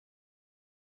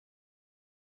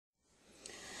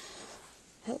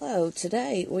Hello,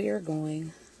 today we are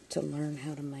going to learn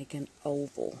how to make an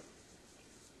oval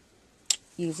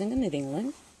using a knitting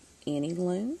loom, any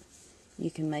loom. You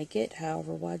can make it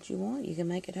however wide you want, you can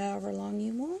make it however long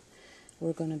you want.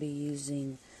 We're going to be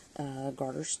using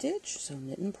garter stitch, so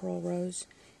knit and purl rows,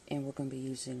 and we're going to be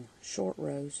using short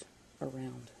rows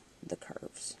around the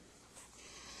curves.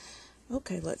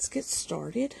 Okay, let's get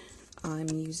started. I'm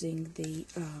using the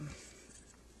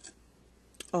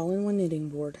all-in-one knitting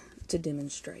board to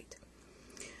demonstrate.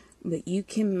 But you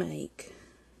can make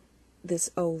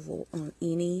this oval on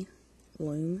any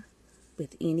loom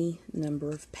with any number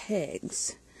of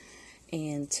pegs.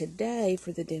 And today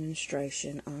for the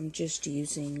demonstration I'm just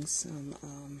using some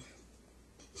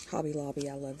Hobby Lobby.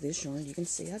 I love this yarn. You can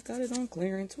see I've got it on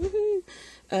clearance. Woohoo!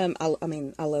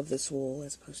 I love this wool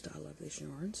as opposed to I love this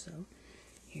yarn. So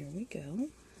here we go.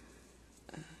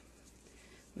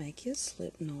 Make you a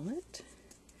slip knot.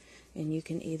 And you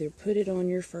can either put it on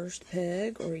your first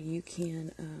peg or you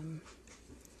can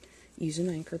use an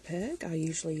anchor peg. I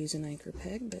usually use an anchor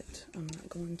peg, but I'm not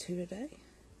going to today.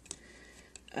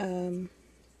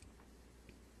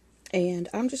 And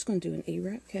I'm just going to do an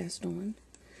E-wrap cast on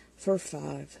for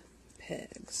 5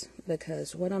 pegs,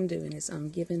 because what I'm doing is I'm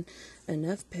giving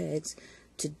enough pegs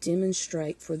to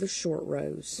demonstrate for the short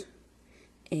rows,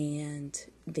 and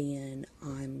then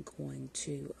I'm going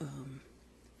to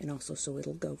and also so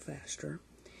it'll go faster,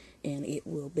 and it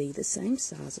will be the same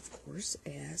size, of course,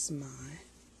 as my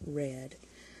red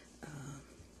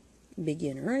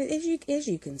beginner. As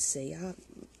you can see, I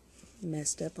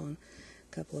messed up on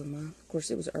a couple of my, of course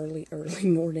it was early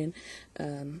morning,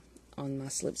 on my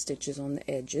slip stitches on the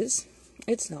edges.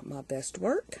 It's not my best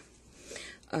work.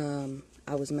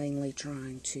 I was mainly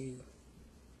trying to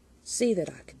see that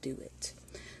I could do it.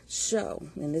 So,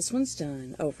 and this one's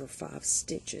done over 5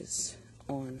 stitches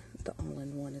on the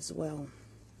all-in-one as well.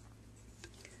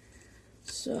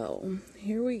 So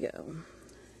here we go.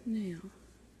 Now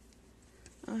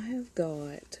I have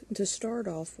got, to start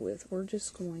off with, we're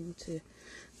just going to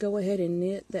go ahead and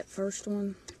knit that first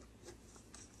one.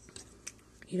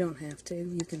 You don't have to,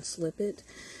 you can slip it.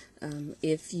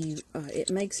 If you it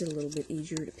makes it a little bit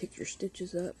easier to pick your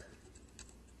stitches up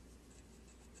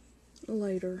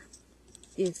later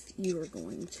if you are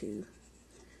going to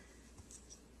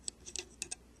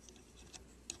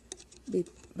be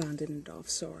binding it off.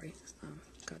 Sorry,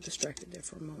 got distracted there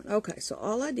for a moment. Okay, so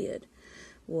all I did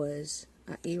was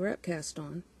I E-wrap cast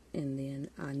on, and then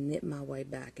I knit my way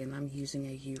back, and I'm using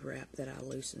a U-wrap that I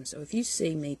loosen. So if you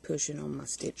see me pushing on my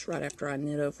stitch right after I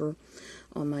knit over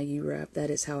on my U-wrap, that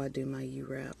is how I do my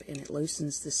U-wrap, and it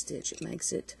loosens the stitch. It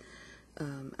makes it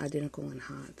identical in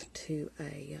height to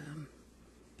a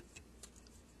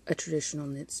traditional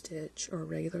knit stitch or a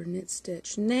regular knit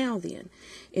stitch. Now then,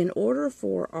 in order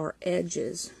for our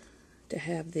edges to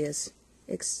have these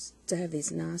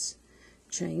nice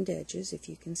chained edges, if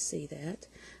you can see that,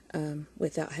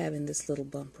 without having this little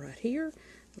bump right here,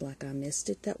 like I missed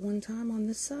it that one time on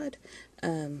this side,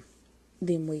 then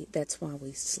that's why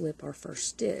we slip our first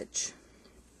stitch.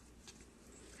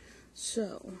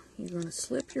 So you're going to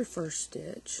slip your first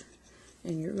stitch,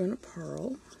 and you're going to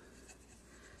purl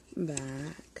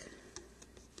back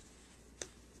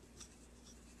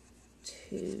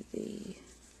to the,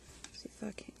 see if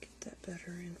I can get that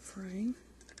better in frame.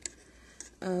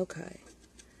 Okay,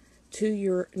 to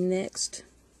your next,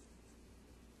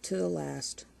 to the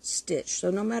last stitch.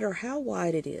 So no matter how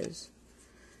wide it is,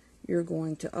 you're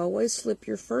going to always slip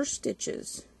your first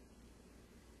stitches,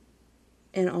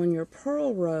 and on your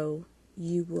purl row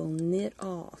you will knit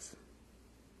off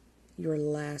your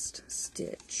last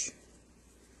stitch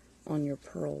on your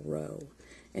purl row.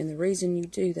 And the reason you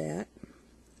do that,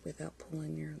 without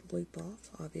pulling your loop off,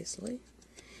 obviously,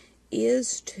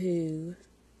 is to,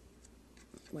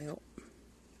 well,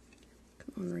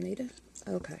 come on, Renita.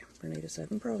 Okay, Renita's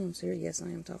having problems here. Yes, I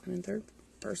am talking in third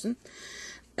person.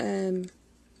 There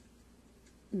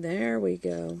we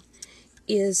go.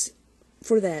 Is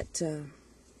for that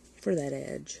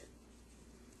edge,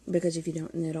 because if you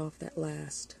don't knit off that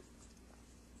last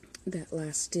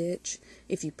stitch,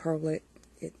 if you purl it,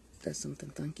 it does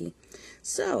something funky.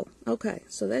 So, okay,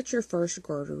 so that's your first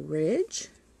garter ridge,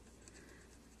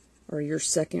 or your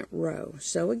second row.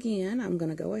 So again, I'm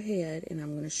going to go ahead and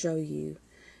I'm going to show you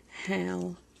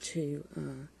how to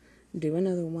do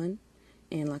another one.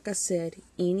 And like I said,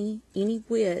 any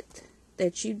width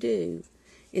that you do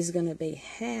is going to be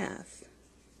half.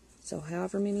 So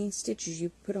however many stitches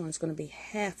you put on is going to be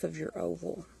half of your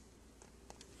oval.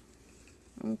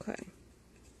 Okay,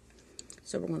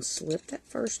 so we're going to slip that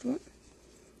first one,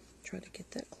 try to get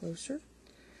that closer,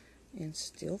 and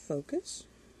still focus.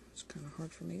 It's kind of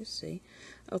hard for me to see.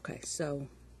 Okay, so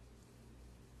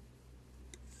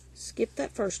skip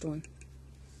that first one.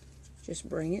 Just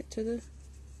bring it to the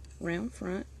round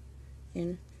front,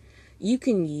 and you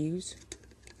can use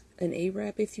an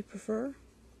E-wrap if you prefer,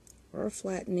 or a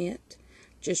flat knit.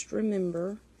 Just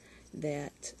remember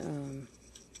that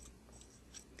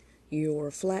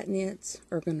your flat knits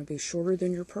are going to be shorter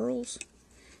than your purls,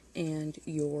 and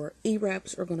your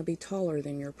E-wraps are going to be taller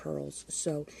than your purls.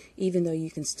 So even though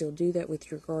you can still do that with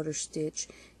your garter stitch,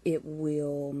 it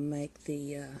will make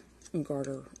the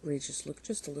garter ridges look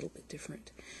just a little bit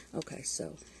different. Okay,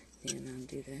 so then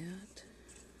undo that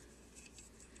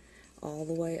all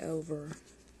the way over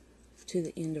to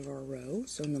the end of our row,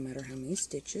 so no matter how many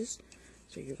stitches.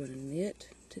 So you're going to knit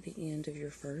to the end of your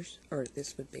first, or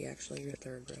this would be actually your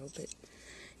third row,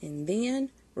 and then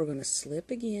we're going to slip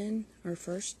again our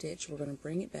first stitch. We're going to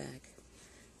bring it back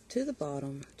to the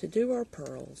bottom to do our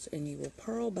purls, and you will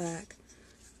purl back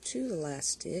to the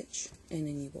last stitch, and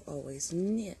then you will always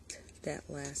knit that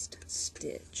last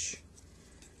stitch.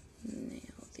 Now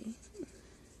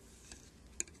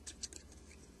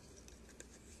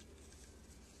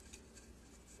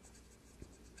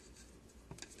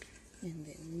and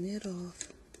then knit off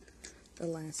the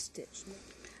last stitch.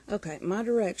 Okay, my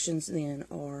directions then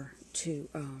are to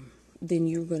then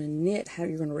you're going to knit, how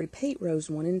you're going to repeat rows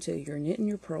 1 and 2. You're knitting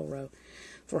your purl row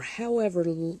for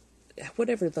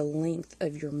whatever the length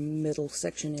of your middle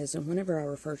section is, and whenever I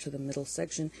refer to the middle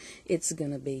section, it's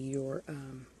going to be your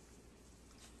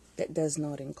that does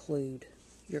not include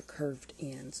your curved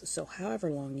ends, so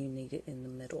however long you need it in the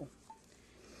middle.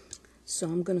 So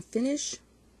I'm going to finish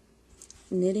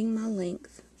knitting my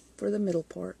length for the middle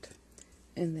part,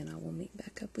 and then I will meet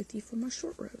back up with you for my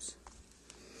short rows.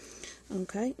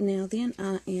 Okay, now then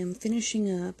I am finishing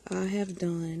up. I have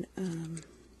done,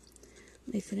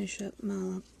 let me finish up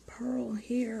my purl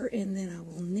here, and then I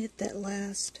will knit that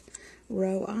last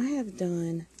row. I have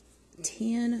done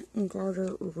 10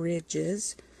 garter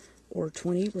ridges, or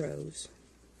 20 rows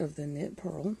of the knit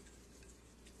purl.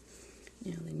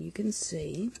 Now then you can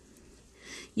see,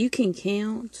 you can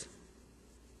count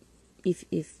if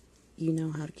you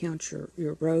know how to count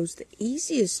your rows. The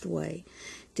easiest way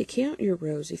to count your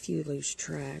rows, if you lose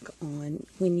track on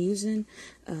when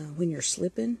you're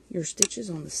slipping your stitches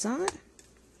on the side,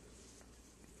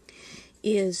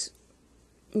 is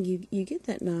you get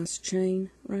that nice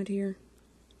chain right here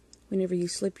whenever you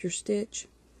slip your stitch.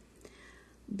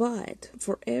 But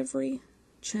for every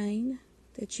chain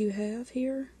that you have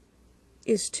here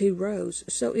is 2 rows.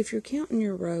 So if you're counting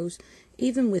your rows,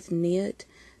 even with knit,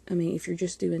 I mean, if you're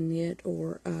just doing knit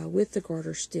or with the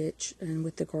garter stitch and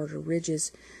with the garter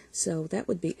ridges, so that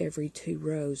would be every 2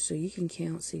 rows. So you can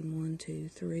count, see, 1, 2,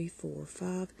 3, 4,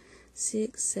 5,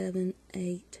 6, 7,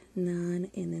 8,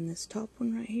 9, and then this top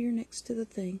one right here next to the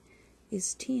thing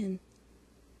is 10.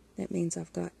 That means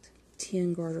I've got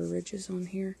 10 garter ridges on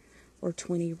here, or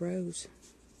 20 rows.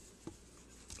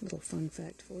 Little fun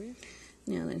fact for you.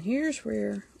 Now then, here's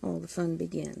where all the fun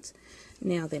begins.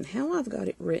 Now then, how I've got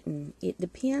it written, it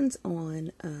depends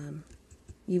on,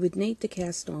 you would need to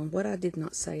cast on, what I did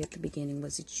not say at the beginning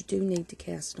was that you do need to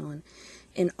cast on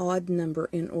an odd number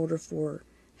in order for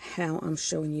how I'm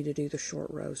showing you to do the short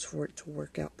rows, for it to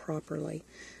work out properly.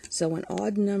 So an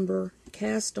odd number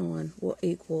cast on will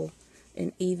equal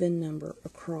an even number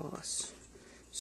across.